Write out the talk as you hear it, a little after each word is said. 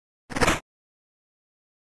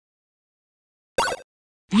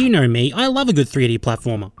You know me, I love a good 3D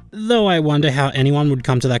platformer. Though I wonder how anyone would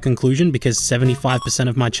come to that conclusion because 75%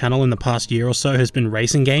 of my channel in the past year or so has been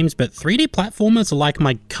racing games, but 3D platformers are like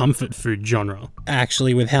my comfort food genre.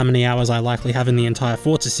 Actually, with how many hours I likely have in the entire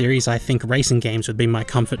Forza series, I think racing games would be my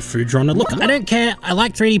comfort food genre. Look, I don't care, I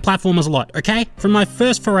like 3D platformers a lot, okay? From my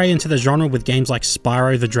first foray into the genre with games like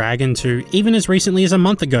Spyro the Dragon to even as recently as a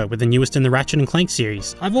month ago with the newest in the Ratchet & Clank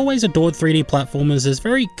series, I've always adored 3D platformers as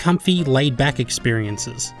very comfy, laid-back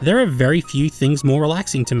experiences. There are very few things more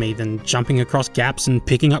relaxing to me than jumping across gaps and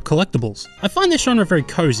picking up collectibles. I find this genre very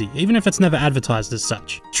cozy, even if it's never advertised as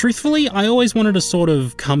such. Truthfully, I always wanted a sort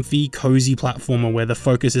of comfy, cozy platformer where the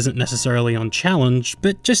focus isn't necessarily on challenge,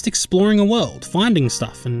 but just exploring a world, finding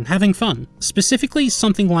stuff, and having fun. Specifically,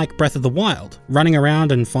 something like Breath of the Wild, running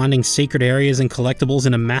around and finding secret areas and collectibles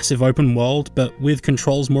in a massive open world, but with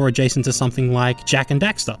controls more adjacent to something like Jak and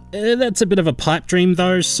Daxter. That's a bit of a pipe dream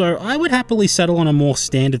though, so I would happily settle on a more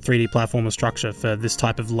standard 3D platformer structure for this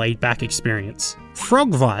type of laid-back experience.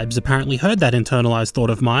 Frog Vibes apparently heard that internalized thought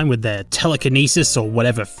of mine with their telekinesis or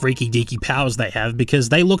whatever freaky-deaky powers they have because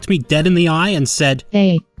they looked me dead in the eye and said,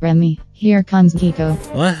 "Hey, Remy, here comes Niko."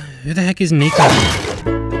 What? Who the heck is Niko?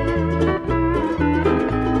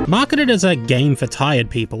 Marketed as a game for tired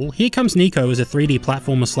people, Here Comes Niko is a 3D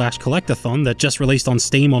platformer slash collectathon that just released on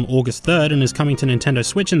Steam on August 3rd and is coming to Nintendo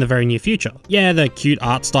Switch in the very near future. Yeah, the cute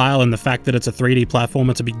art style and the fact that it's a 3D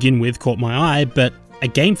platformer to begin with caught my eye, but a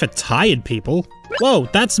game for tired people? Whoa,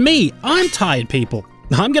 that's me! I'm tired people!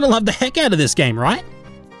 I'm gonna love the heck out of this game, right?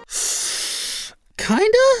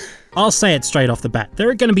 Kinda? I'll say it straight off the bat, there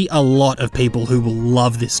are going to be a lot of people who will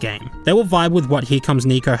love this game. They will vibe with what Here Comes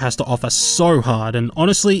Niko has to offer so hard, and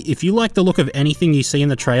honestly, if you like the look of anything you see in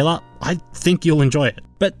the trailer, I think you'll enjoy it.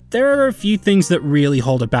 But there are a few things that really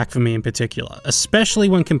hold it back for me in particular, especially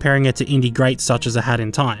when comparing it to indie greats such as A Hat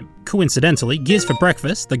in Time. Coincidentally, Gears for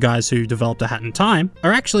Breakfast, the guys who developed A Hat in Time,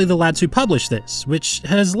 are actually the lads who published this, which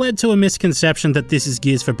has led to a misconception that this is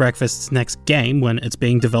Gears for Breakfast's next game when it's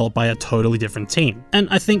being developed by a totally different team. And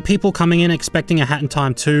I think people coming in expecting A Hat in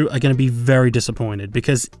Time 2 are going to be very disappointed,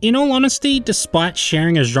 because in all honesty, despite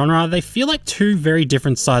sharing a genre, they feel like two very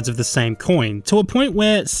different sides of the same coin, to a point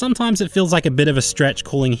where sometimes it feels like a bit of a stretch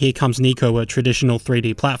calling Here Comes Niko a traditional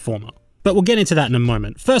 3D platformer. But we'll get into that in a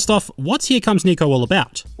moment. First off, what's Here Comes Niko all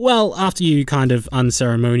about? Well, after you kind of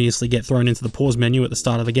unceremoniously get thrown into the pause menu at the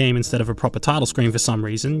start of the game instead of a proper title screen for some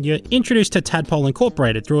reason, you're introduced to Tadpole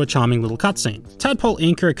Incorporated through a charming little cutscene. Tadpole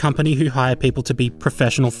Inc. are a company who hire people to be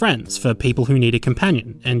professional friends for people who need a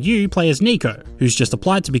companion, and you play as Niko, who's just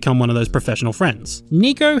applied to become one of those professional friends.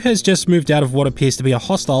 Niko has just moved out of what appears to be a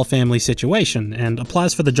hostile family situation and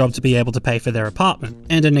applies for the job to be able to pay for their apartment.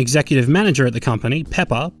 And an executive manager at the company,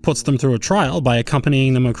 Pepper, puts them through a trial by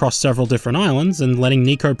accompanying them across several different islands and letting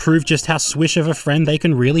Niko prove just how swish of a friend they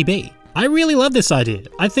can really be. I really love this idea.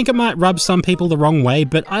 I think it might rub some people the wrong way,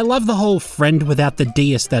 but I love the whole friend without the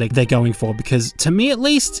D aesthetic they're going for because, to me at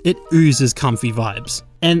least, it oozes comfy vibes.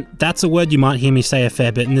 And that's a word you might hear me say a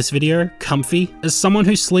fair bit in this video, comfy. As someone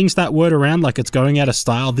who slings that word around like it's going out of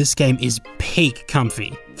style, this game is peak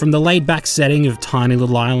comfy. From the laid-back setting of tiny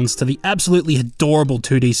little islands to the absolutely adorable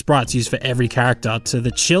 2D sprites used for every character to the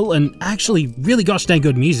chill and actually really gosh dang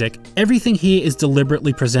good music, everything here is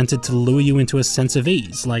deliberately presented to lure you into a sense of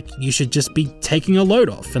ease, like you should just be taking a load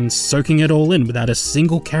off and soaking it all in without a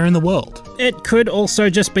single care in the world. It could also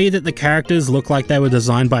just be that the characters look like they were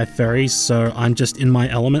designed by furries, so I'm just in my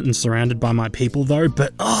element and surrounded by my people though,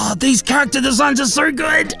 but oh, these character designs are so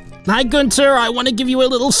good! Hi Gunter, I want to give you a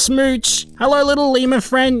little smooch. Hello little lemur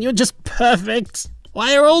friend, you're just perfect.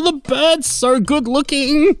 Why are all the birds so good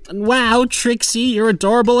looking? And wow, Trixie, you're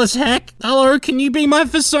adorable as heck. Hello, can you be my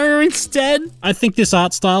persona instead? I think this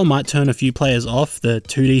art style might turn a few players off. The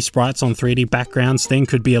 2D sprites on 3D backgrounds thing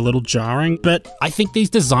could be a little jarring, but I think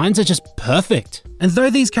these designs are just perfect. And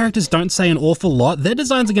though these characters don't say an awful lot, their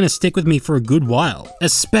designs are going to stick with me for a good while.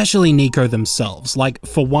 Especially Niko themselves. Like,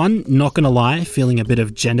 for one, not gonna lie, feeling a bit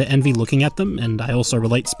of gender envy looking at them, and I also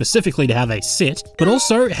relate specifically to how they sit, but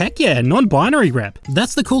also, heck yeah, non-binary rep.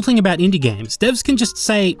 That's the cool thing about indie games. Devs can just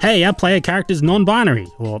say, hey, our player character's non-binary,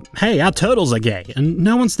 or hey, our turtles are gay, and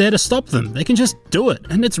no one's there to stop them. They can just do it,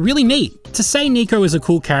 and it's really neat. To say Niko is a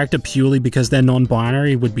cool character purely because they're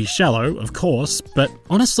non-binary would be shallow, of course, but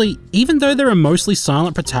honestly, even though they're a mostly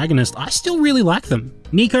silent protagonist, I still really like them.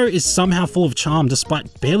 Niko is somehow full of charm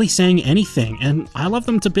despite barely saying anything, and I love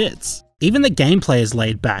them to bits. Even the gameplay is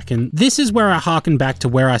laid back, and this is where I harken back to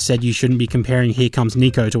where I said you shouldn't be comparing Here Comes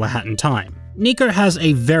Niko to A Hat in Time. Niko has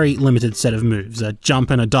a very limited set of moves. A jump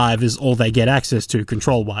and a dive is all they get access to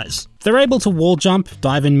control-wise. They're able to wall jump,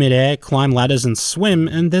 dive in midair, climb ladders and swim,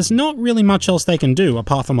 and there's not really much else they can do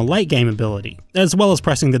apart from a late game ability, as well as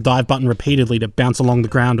pressing the dive button repeatedly to bounce along the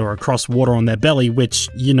ground or across water on their belly, which,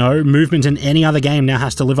 you know, movement in any other game now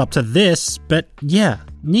has to live up to this, but yeah,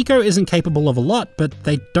 Niko isn't capable of a lot, but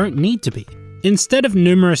they don't need to be. Instead of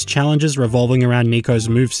numerous challenges revolving around Niko's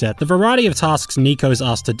moveset, the variety of tasks Niko is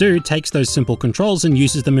asked to do takes those simple controls and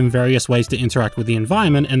uses them in various ways to interact with the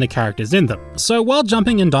environment and the characters in them. So while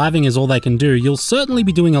jumping and diving is all they can do, you'll certainly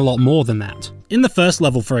be doing a lot more than that. In the first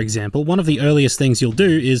level, for example, one of the earliest things you'll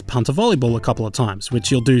do is punt a volleyball a couple of times,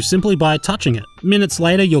 which you'll do simply by touching it. Minutes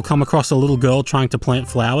later, you'll come across a little girl trying to plant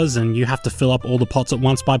flowers, and you have to fill up all the pots at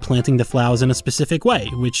once by planting the flowers in a specific way,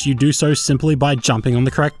 which you do so simply by jumping on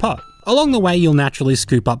the correct pot. Along the way, you'll naturally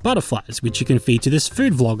scoop up butterflies, which you can feed to this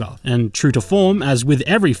food vlogger, and true to form, as with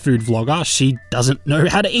every food vlogger, she doesn't know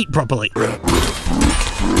how to eat properly.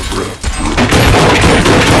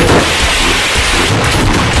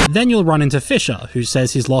 Then you'll run into Fisher, who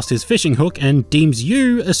says he's lost his fishing hook and deems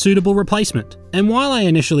you a suitable replacement. And while I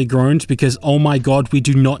initially groaned because oh my god, we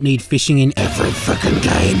do not need fishing in every frickin'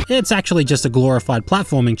 game, it's actually just a glorified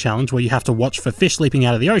platforming challenge where you have to watch for fish leaping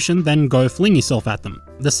out of the ocean, then go fling yourself at them.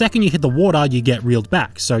 The second you hit the water, you get reeled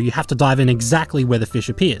back, so you have to dive in exactly where the fish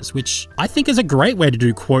appears, which I think is a great way to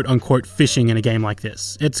do quote-unquote fishing in a game like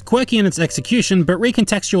this. It's quirky in its execution, but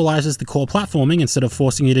recontextualizes the core platforming instead of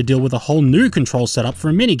forcing you to deal with a whole new control setup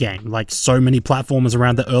for a minigame, like so many platformers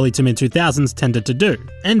around the early to mid-2000s tended to do.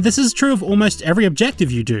 And this is true of almost every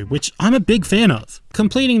objective you do, which I'm a big fan of.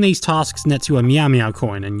 Completing these tasks nets you a Meow Meow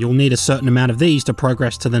coin, and you'll need a certain amount of these to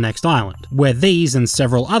progress to the next island, where these and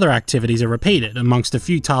several other activities are repeated, amongst a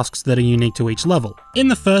few tasks that are unique to each level. In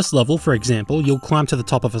the first level, for example, you'll climb to the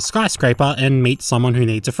top of a skyscraper and meet someone who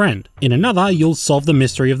needs a friend. In another, you'll solve the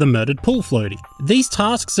mystery of the murdered pool floaty. These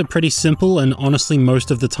tasks are pretty simple and honestly most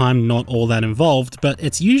of the time not all that involved, but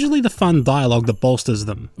it's usually the fun dialogue that bolsters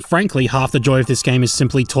them. Frankly, half the joy of this game is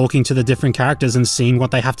simply talking to the different characters and seeing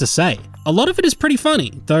what they have to say. A lot of it is pretty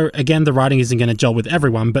funny, though again the writing isn't going to gel with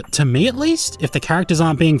everyone, but to me at least, if the characters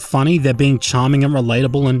aren't being funny, they're being charming and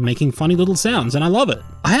relatable and making funny little sounds, and I love it.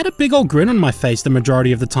 I had a big old grin on my face the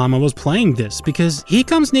majority of the time I was playing this, because Here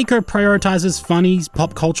Comes Niko prioritizes funnies,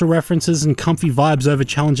 pop culture references, and comfy vibes over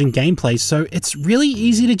challenging gameplay, so it's really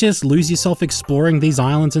easy to just lose yourself exploring these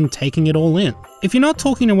islands and taking it all in. If you're not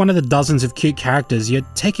talking to one of the dozens of cute characters, you're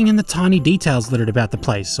taking in the tiny details littered about the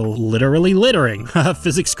place, or literally littering.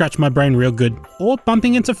 Physics scratch my brain real good. Or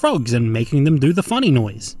bumping into frogs and making them do the funny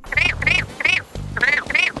noise.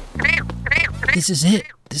 This is it.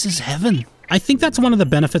 This is heaven. I think that's one of the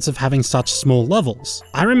benefits of having such small levels.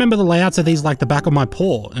 I remember the layouts of these like the back of my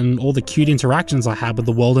paw, and all the cute interactions I had with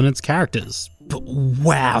the world and its characters. But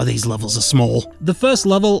wow, these levels are small. The first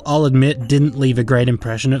level, I'll admit, didn't leave a great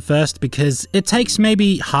impression at first because it takes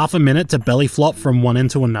maybe half a minute to belly flop from one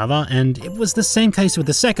end to another, and it was the same case with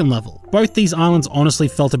the second level. Both these islands honestly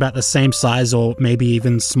felt about the same size or maybe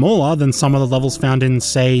even smaller than some of the levels found in,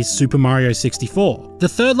 say, Super Mario 64. The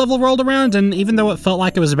third level rolled around, and even though it felt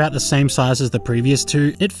like it was about the same size as the previous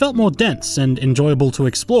two, it felt more dense and enjoyable to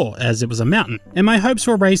explore as it was a mountain. And my hopes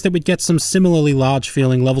were raised that we'd get some similarly large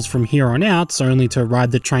feeling levels from here on out, only to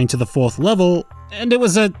ride the train to the fourth level, and it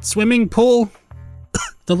was a swimming pool.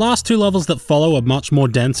 The last two levels that follow are much more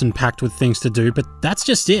dense and packed with things to do, but that's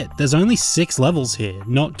just it. There's only 6 levels here,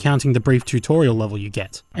 not counting the brief tutorial level you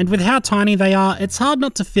get. And with how tiny they are, it's hard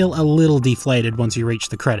not to feel a little deflated once you reach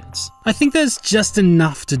the credits. I think there's just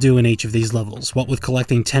enough to do in each of these levels, what with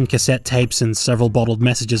collecting 10 cassette tapes and several bottled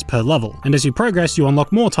messages per level, and as you progress you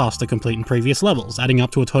unlock more tasks to complete in previous levels, adding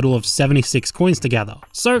up to a total of 76 coins to gather.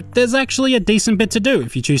 So there's actually a decent bit to do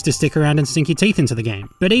if you choose to stick around and sink your teeth into the game.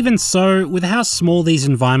 But even so, with how small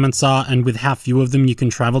these environments are and with how few of them you can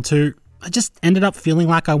travel to, I just ended up feeling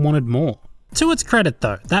like I wanted more. To its credit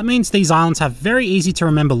though, that means these islands have very easy to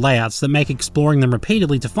remember layouts that make exploring them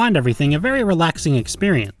repeatedly to find everything a very relaxing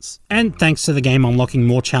experience. And thanks to the game unlocking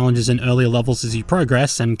more challenges in earlier levels as you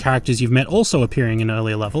progress, and characters you've met also appearing in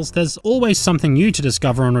earlier levels, there's always something new to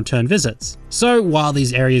discover on return visits. So while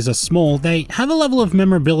these areas are small, they have a level of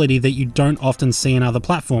memorability that you don't often see in other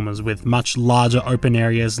platformers with much larger open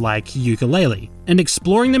areas like Yooka-Laylee. And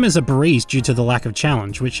exploring them is a breeze due to the lack of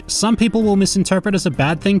challenge, which some people will misinterpret as a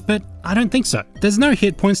bad thing, but I don't think so. There's no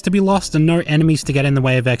hit points to be lost and no enemies to get in the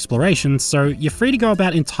way of exploration, so you're free to go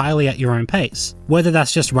about entirely at your own pace. Whether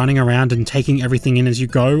that's just running around and taking everything in as you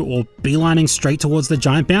go, or beelining straight towards the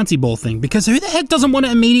giant bouncy ball thing, because who the heck doesn't want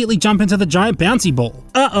to immediately jump into the giant bouncy ball?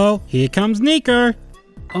 Uh-oh, here comes Niko!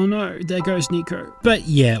 oh no, there goes Niko. But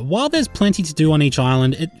yeah, while there's plenty to do on each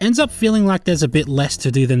island, it ends up feeling like there's a bit less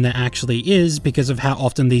to do than there actually is because of how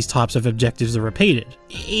often these types of objectives are repeated,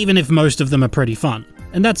 even if most of them are pretty fun.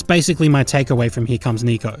 And that's basically my takeaway from Here Comes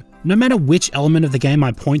Niko. No matter which element of the game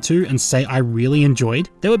I point to and say I really enjoyed,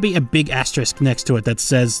 there would be a big asterisk next to it that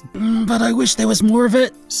says, but I wish there was more of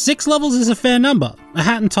it. 6 levels is a fair number. A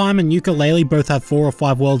Hat in Time and Yooka-Laylee both have 4 or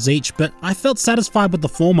 5 worlds each, but I felt satisfied with the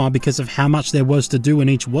former because of how much there was to do in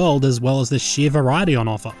each world as well as the sheer variety on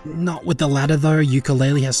offer. Not with the latter though,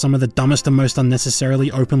 Yooka-Laylee has some of the dumbest and most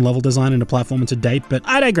unnecessarily open level design in a platformer to date, but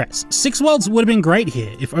I digress. 6 worlds would have been great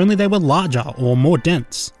here if only they were larger or more dense.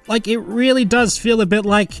 Like, it really does feel a bit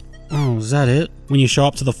like, oh, is that it? When you show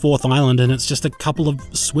up to the 4th island and it's just a couple of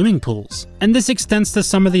swimming pools. And this extends to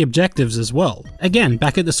some of the objectives as well. Again,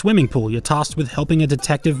 back at the swimming pool, you're tasked with helping a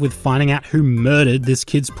detective with finding out who murdered this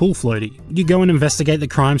kid's pool floaty. You go and investigate the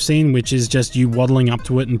crime scene, which is just you waddling up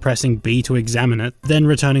to it and pressing B to examine it, then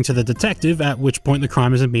returning to the detective, at which point the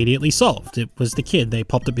crime is immediately solved. It was the kid. They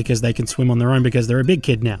popped it because they can swim on their own because they're a big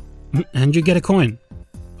kid now. And you get a coin.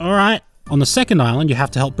 Alright. On the 2nd island, you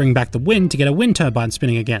have to help bring back the wind to get a wind turbine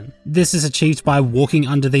spinning again. This is achieved by walking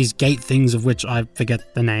under these gate things of which I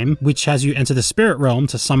forget the name, which has you enter the spirit realm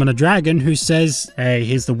to summon a dragon who says, hey,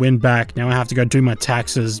 here's the wind back, now I have to go do my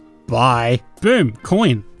taxes, bye. Boom,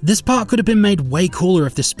 coin. This part could have been made way cooler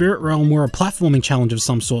if the spirit realm were a platforming challenge of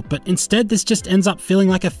some sort, but instead this just ends up feeling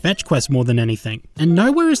like a fetch quest more than anything. And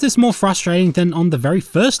nowhere is this more frustrating than on the very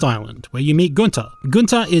first island, where you meet Gunter.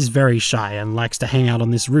 Gunter is very shy and likes to hang out on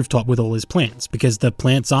this rooftop with all his plants, because the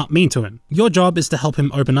plants aren't mean to him. Your job is to help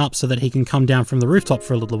him open up so that he can come down from the rooftop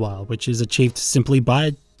for a little while, which is achieved simply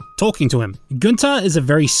by talking to him. Gunter is a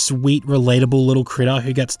very sweet, relatable little critter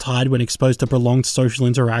who gets tired when exposed to prolonged social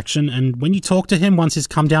interaction, and when you talk to him once he's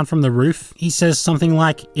come down from the roof, he says something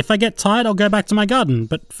like, if I get tired, I'll go back to my garden,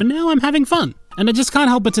 but for now I'm having fun. And I just can't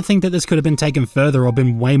help but to think that this could have been taken further or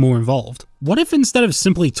been way more involved. What if instead of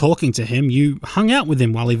simply talking to him, you hung out with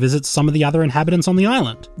him while he visits some of the other inhabitants on the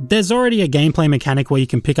island? There's already a gameplay mechanic where you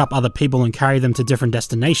can pick up other people and carry them to different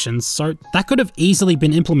destinations, so that could have easily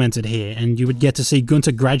been implemented here and you would get to see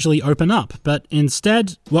Gunter gradually open up, but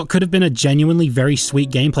instead, what could have been a genuinely very sweet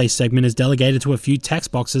gameplay segment is delegated to a few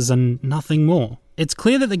text boxes and nothing more. It's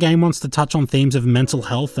clear that the game wants to touch on themes of mental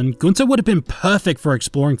health, and Gunter would have been perfect for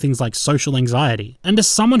exploring things like social anxiety. And as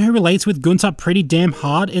someone who relates with Gunter pretty damn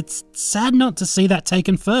hard, it's sad not to see that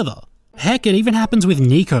taken further. Heck, it even happens with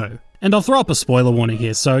Niko. And I'll throw up a spoiler warning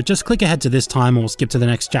here, so just click ahead to this time or skip to the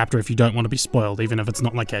next chapter if you don't want to be spoiled, even if it's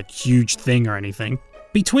not like a huge thing or anything.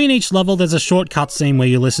 Between each level, there's a short cutscene where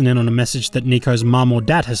you listen in on a message that Niko's mum or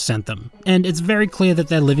dad has sent them. And it's very clear that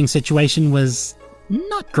their living situation was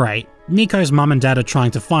not great. Niko's mum and dad are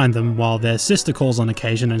trying to find them, while their sister calls on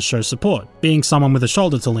occasion and shows support, being someone with a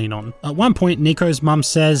shoulder to lean on. At one point, Niko's mum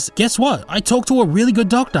says, guess what? I talked to a really good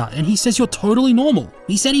doctor, and he says you're totally normal.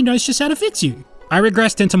 He said he knows just how to fix you. I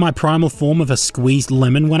regressed into my primal form of a squeezed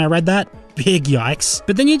lemon when I read that. Big yikes.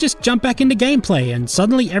 But then you just jump back into gameplay and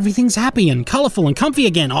suddenly everything's happy and colourful and comfy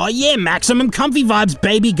again. Oh yeah, maximum comfy vibes,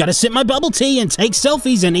 baby. Gotta sip my bubble tea and take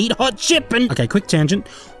selfies and eat hot chip and... Okay, quick tangent.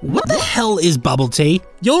 What the hell is bubble tea?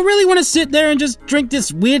 You'll really want to sit there and just drink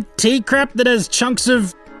this weird tea crap that has chunks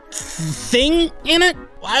of... thing in it?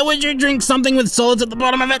 Why would you drink something with solids at the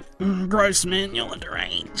bottom of it? Gross, man, you're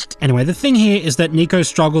deranged. Anyway, the thing here is that Niko's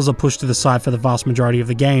struggles are pushed to the side for the vast majority of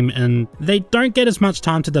the game, and they don't get as much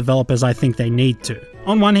time to develop as I think they need to.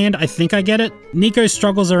 On one hand, I think I get it. Niko's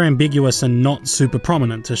struggles are ambiguous and not super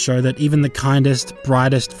prominent to show that even the kindest,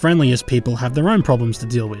 brightest, friendliest people have their own problems to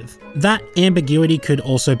deal with. That ambiguity could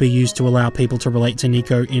also be used to allow people to relate to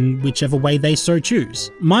Niko in whichever way they so choose.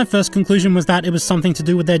 My first conclusion was that it was something to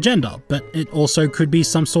do with their gender, but it also could be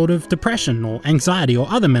some sort of depression or anxiety or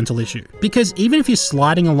other mental issue. Because even if you're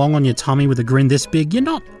sliding along on your tummy with a grin this big, you're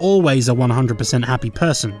not always a 100% happy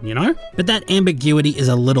person, you know? But that ambiguity is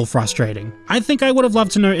a little frustrating. I think I would have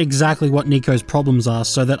loved to know exactly what Niko's problems are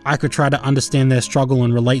so that I could try to understand their struggle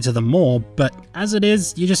and relate to them more, but as it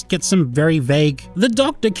is, you just get some very vague, "The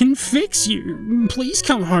doctor can fix you. Please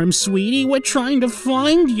come home, sweetie. We're trying to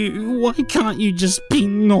find you. Why can't you just be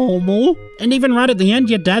normal?" And even right at the end,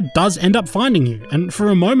 your dad does end up finding you, and for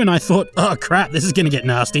a moment I thought, oh crap, this is gonna get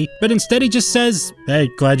nasty. But instead he just says, "Hey,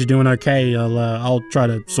 glad you're doing okay. I'll try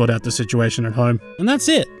to sort out the situation at home." And that's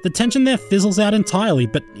it. The tension there fizzles out entirely,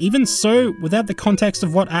 but even so, without the context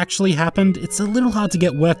of what actually happened, it's a little hard to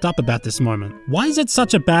get worked up about this moment. Why is it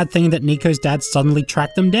such a bad thing that Niko's dad suddenly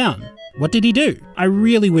tracked them down? What did he do? I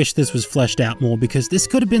really wish this was fleshed out more because this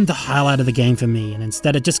could have been the highlight of the game for me, and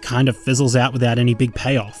instead it just kind of fizzles out without any big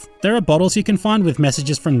payoff. There are bottles you can find with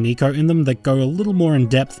messages from Niko in them that go a little more in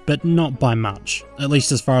depth, but not by much. At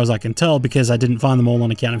least as far as I can tell, because I didn't find them all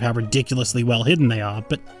on account of how ridiculously well hidden they are,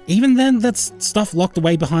 but even then that's stuff locked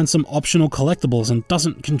away behind some optional collectibles and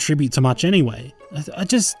doesn't contribute to much anyway. I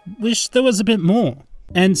just wish there was a bit more.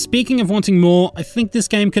 And speaking of wanting more, I think this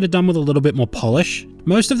game could have done with a little bit more polish.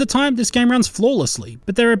 Most of the time, this game runs flawlessly,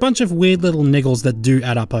 but there are a bunch of weird little niggles that do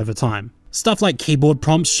add up over time. Stuff like keyboard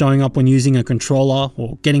prompts showing up when using a controller,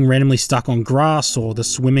 or getting randomly stuck on grass, or the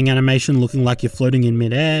swimming animation looking like you're floating in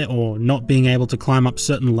midair, or not being able to climb up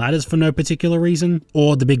certain ladders for no particular reason,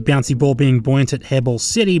 or the big bouncy ball being buoyant at Hairball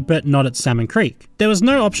City but not at Salmon Creek. There was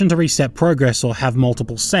no option to reset progress or have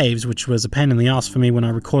multiple saves, which was a pain in the ass for me when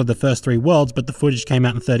I recorded the first 3 worlds, but the footage came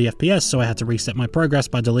out in 30 FPS, so I had to reset my progress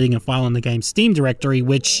by deleting a file in the game's Steam directory,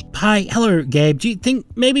 which... Hi, hello Gabe, do you think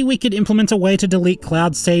maybe we could implement a way to delete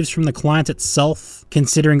cloud saves from the client itself,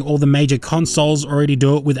 considering all the major consoles already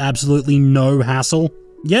do it with absolutely no hassle?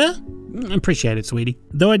 Yeah? Appreciate it, sweetie.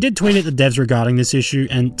 Though I did tweet at the devs regarding this issue,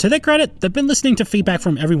 and to their credit, they've been listening to feedback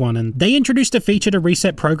from everyone, and they introduced a feature to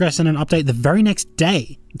reset progress in an update the very next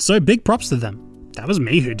day. So big props to them. That was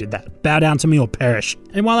me who did that. Bow down to me or perish.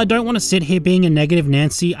 And while I don't want to sit here being a negative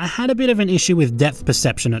Nancy, I had a bit of an issue with depth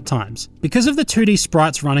perception at times. Because of the 2D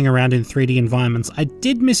sprites running around in 3D environments, I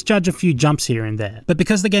did misjudge a few jumps here and there. But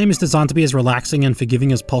because the game is designed to be as relaxing and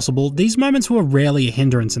forgiving as possible, these moments were rarely a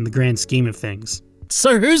hindrance in the grand scheme of things.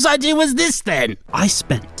 So whose idea was this then? I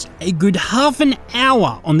spent a good half an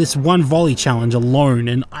hour on this one volley challenge alone,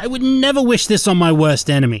 and I would never wish this on my worst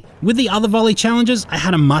enemy. With the other volley challenges, I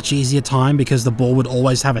had a much easier time because the ball would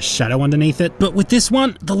always have a shadow underneath it, but with this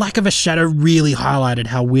one, the lack of a shadow really highlighted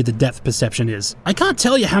how weird the depth perception is. I can't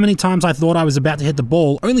tell you how many times I thought I was about to hit the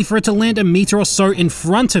ball, only for it to land a meter or so in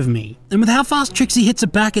front of me. And with how fast Trixie hits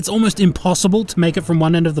it back, it's almost impossible to make it from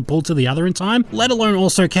one end of the pool to the other in time, let alone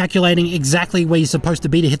also calculating exactly where you're supposed to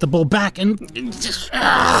be to hit the ball back, and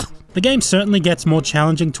the game certainly gets more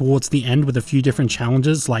challenging towards the end with a few different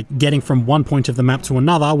challenges, like getting from one point of the map to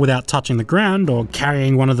another without touching the ground, or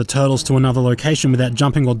carrying one of the turtles to another location without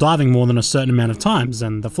jumping or diving more than a certain amount of times,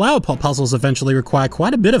 and the flower pot puzzles eventually require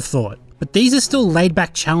quite a bit of thought. But these are still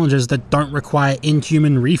laid-back challenges that don't require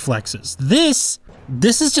inhuman reflexes. This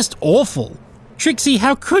is just awful. Trixie,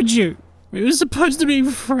 how could you? We were supposed to be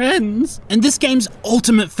friends. And this game's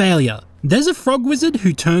ultimate failure. There's a frog wizard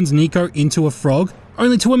who turns Niko into a frog,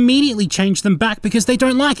 only to immediately change them back because they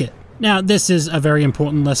don't like it. Now, this is a very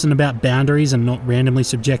important lesson about boundaries and not randomly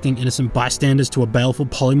subjecting innocent bystanders to a baleful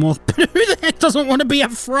polymorph, but who the heck doesn't want to be a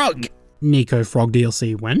frog? Niko Frog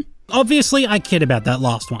DLC when? Obviously, I kid about that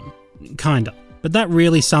last one. Kinda. But that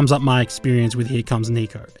really sums up my experience with Here Comes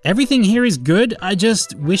Niko. Everything here is good, I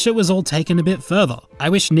just wish it was all taken a bit further. I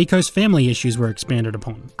wish Niko's family issues were expanded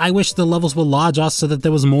upon. I wish the levels were larger so that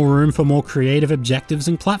there was more room for more creative objectives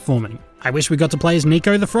and platforming. I wish we got to play as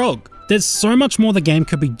Niko the Frog. There's so much more the game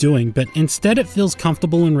could be doing, but instead it feels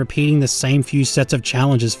comfortable in repeating the same few sets of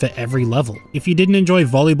challenges for every level. If you didn't enjoy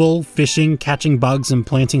volleyball, fishing, catching bugs, and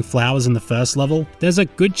planting flowers in the first level, there's a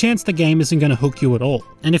good chance the game isn't going to hook you at all.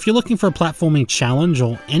 And if you're looking for a platforming challenge,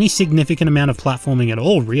 or any significant amount of platforming at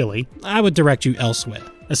all really, I would direct you elsewhere.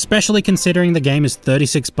 Especially considering the game is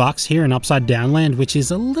 $36 here in Upside Down Land, which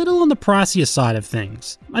is a little on the pricier side of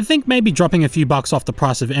things. I think maybe dropping a few bucks off the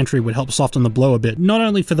price of entry would help soften the blow a bit, not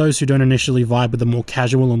only for those who don't initially vibe with the more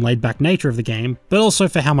casual and laid-back nature of the game, but also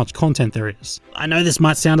for how much content there is. I know this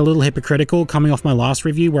might sound a little hypocritical coming off my last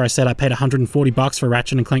review where I said I paid $140 for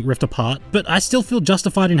Ratchet & Clank Rift Apart, but I still feel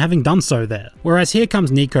justified in having done so there. Whereas Here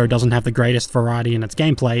Comes Niko doesn't have the greatest variety in its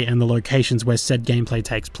gameplay and the locations where said gameplay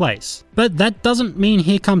takes place. But that doesn't mean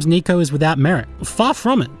Here Comes Niko is without merit. Far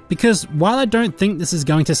from it. Because while I don't think this is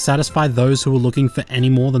going to satisfy those who are looking for any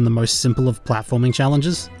more than the most simple of platforming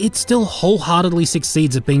challenges, it still wholeheartedly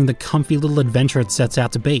succeeds at being the comfy little adventure it sets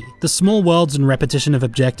out to be. The small worlds and repetition of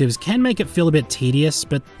objectives can make it feel a bit tedious,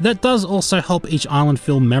 but that does also help each island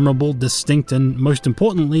feel memorable, distinct, and most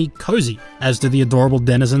importantly, cozy, as do the adorable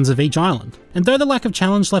denizens of each island. And though the lack of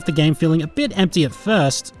challenge left the game feeling a bit empty at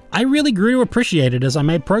first, I really grew to appreciate it as I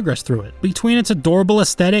made progress through it. Between its adorable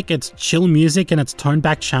aesthetic, its chill music, and its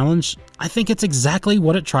toned-back challenge, I think it's exactly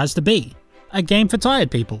what it tries to be. A game for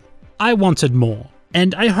tired people. I wanted more.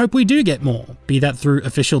 And I hope we do get more, be that through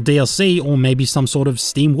official DLC or maybe some sort of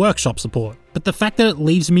Steam Workshop support. But the fact that it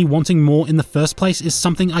leaves me wanting more in the first place is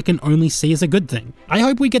something I can only see as a good thing. I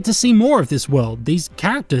hope we get to see more of this world, these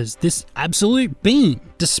characters, this absolute being.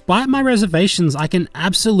 Despite my reservations, I can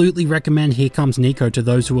absolutely recommend Here Comes Niko to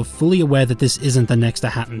those who are fully aware that this isn't the next A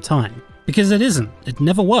Hat in Time. Because it isn't, it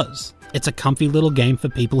never was. It's a comfy little game for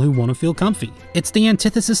people who want to feel comfy. It's the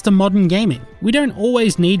antithesis to modern gaming. We don't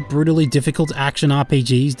always need brutally difficult action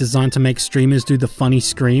RPGs designed to make streamers do the funny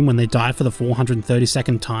scream when they die for the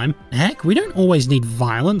 432nd time. Heck, we don't always need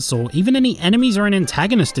violence or even any enemies or an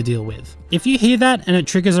antagonist to deal with. If you hear that and it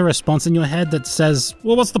triggers a response in your head that says,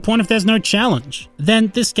 well, what's the point if there's no challenge? Then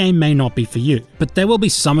this game may not be for you. But there will be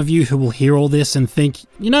some of you who will hear all this and think,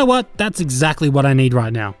 you know what, that's exactly what I need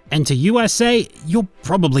right now. And to you I say, you're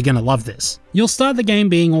probably gonna love this. You'll start the game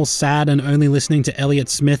being all sad and only listening to Elliott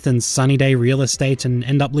Smith and Sunny Day Real Estate and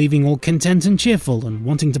end up leaving all content and cheerful and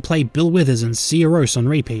wanting to play Bill Withers and Sia Rose on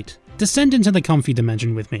repeat. Descend into the comfy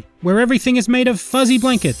dimension with me, where everything is made of fuzzy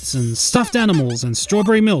blankets and stuffed animals and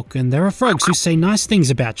strawberry milk, and there are frogs who say nice things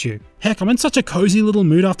about you. Heck, I'm in such a cozy little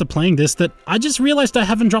mood after playing this that I just realized I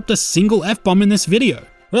haven't dropped a single F-bomb in this video.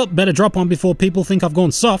 Well, better drop one before people think I've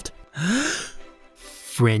gone soft.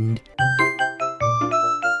 Friend.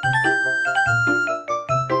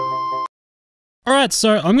 Alright,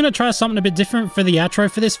 so I'm going to try something a bit different for the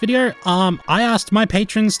outro for this video. I asked my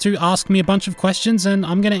patrons to ask me a bunch of questions and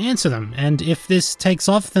I'm going to answer them. And if this takes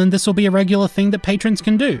off, then this will be a regular thing that patrons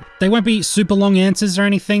can do. They won't be super long answers or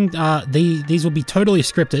anything. These will be totally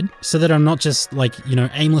scripted so that I'm not just like, you know,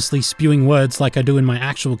 aimlessly spewing words like I do in my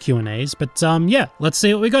actual Q&As. But yeah, let's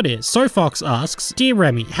see what we got here. SoFox asks, Dear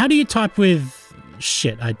Remy, how do you type with...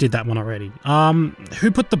 Shit, I did that one already.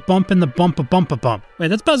 Who put the bump in the bumper bumper bump? Wait,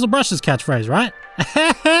 that's Basil Brush's catchphrase, right?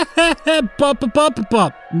 Bumper bumper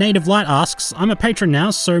bump. Native Light asks, I'm a patron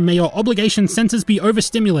now, so may your obligation centers be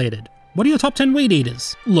overstimulated. What are your top 10 weed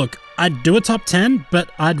eaters? Look, I'd do a top 10, but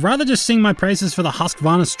I'd rather just sing my praises for the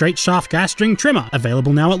Husqvarna Straight Shaft Gas String Trimmer,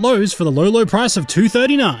 available now at Lowe's for the low price of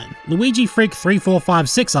 $2.39. Luigi Freak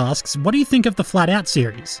 3456 asks, what do you think of the Flat Out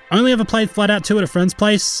series? Only ever played Flat Out 2 at a friend's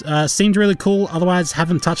place, seemed really cool, otherwise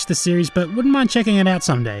haven't touched the series, but wouldn't mind checking it out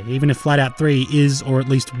someday, even if Flat Out 3 is, or at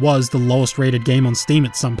least was, the lowest rated game on Steam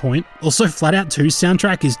at some point. Also, Flat Out 2's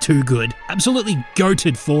soundtrack is too good. Absolutely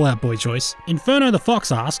goated Fallout Boy choice. Inferno the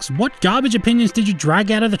Fox asks, what garbage opinions did you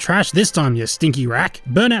drag out of the trash this time, you stinky rack?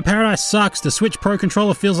 Burnout Paradise sucks, the Switch Pro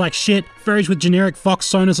controller feels like shit, furries with generic Fox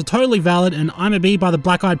sonars are totally valid, and I'm a Bee by the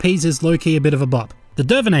Black Eyed Peas is low-key a bit of a bop. The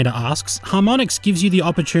Dervinator asks, Harmonix gives you the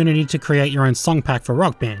opportunity to create your own song pack for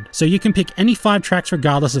Rock Band, so you can pick any 5 tracks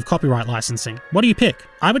regardless of copyright licensing. What do you pick?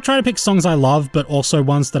 I would try to pick songs I love, but also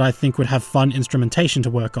ones that I think would have fun instrumentation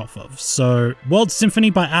to work off of. So, World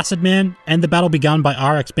Symphony by Acid Man, And the Battle Begun by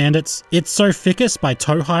RX Bandits, It's So Ficus by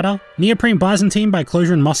Toe Hider, Neoprene Byzantine by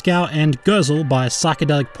Closure in Moscow, and Gurzel by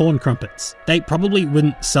Psychedelic Porn Crumpets. They probably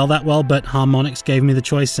wouldn't sell that well, but Harmonix gave me the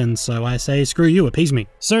choice, and so I say screw you, appease me.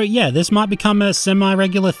 So yeah, this might become a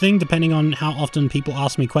semi-regular thing depending on how often people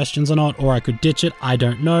ask me questions or not, or I could ditch it, I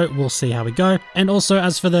don't know, we'll see how we go. And also,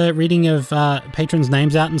 as for the reading of patrons'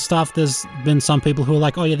 names out and stuff, there's been some people who are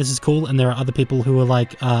like, oh yeah, this is cool, and there are other people who are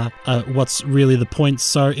like, what's really the point?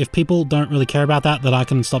 So if people don't really care about that, I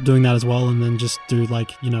can stop doing that as well, and then just do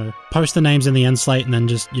like, you know, post the names in the end slate, and then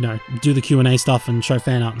just, you know, do the Q&A stuff and show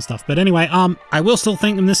fan art and stuff. But anyway, I will still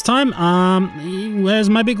thank them this time. Where's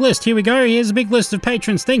my big list? Here we go. Here's a big list of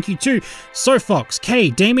patrons. Thank you to SoFox, K,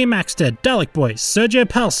 Damien Maxted, Dalek Boys, Sergio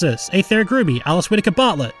Palsis, Aetheric Ruby, Alice Whitaker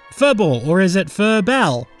Bartlett, Furball, or is it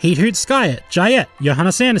Furbal? Heat Hoot Skyet, Jayet,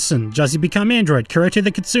 Johannes Anderson, Juzzy Become Android, Kuroto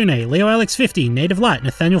the Kitsune, Leo Alex50, Native Light,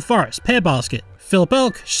 Nathaniel Forrest, Pear Basket, Philip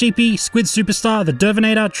Elk, Sheepy, Squid Superstar, The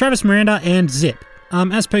Dervinator, Travis Miranda, and Zip.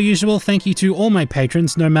 As per usual, thank you to all my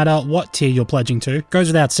patrons, no matter what tier you're pledging to. Goes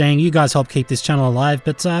without saying, you guys help keep this channel alive,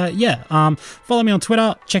 but yeah, follow me on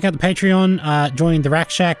Twitter, check out the Patreon, join the Rack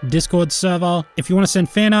Shack Discord server. If you want to send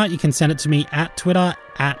fan art, you can send it to me at Twitter,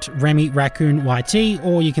 at RemyRaccoonYT,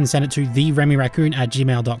 or you can send it to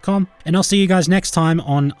theremyraccoon@gmail.com. And I'll see you guys next time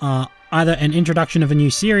on either an introduction of a new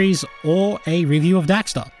series or a review of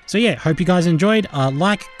Daxter. So yeah, hope you guys enjoyed.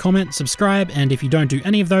 Like, comment, subscribe, and if you don't do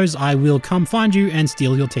any of those, I will come find you and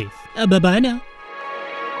steal your teeth. Bye-bye now.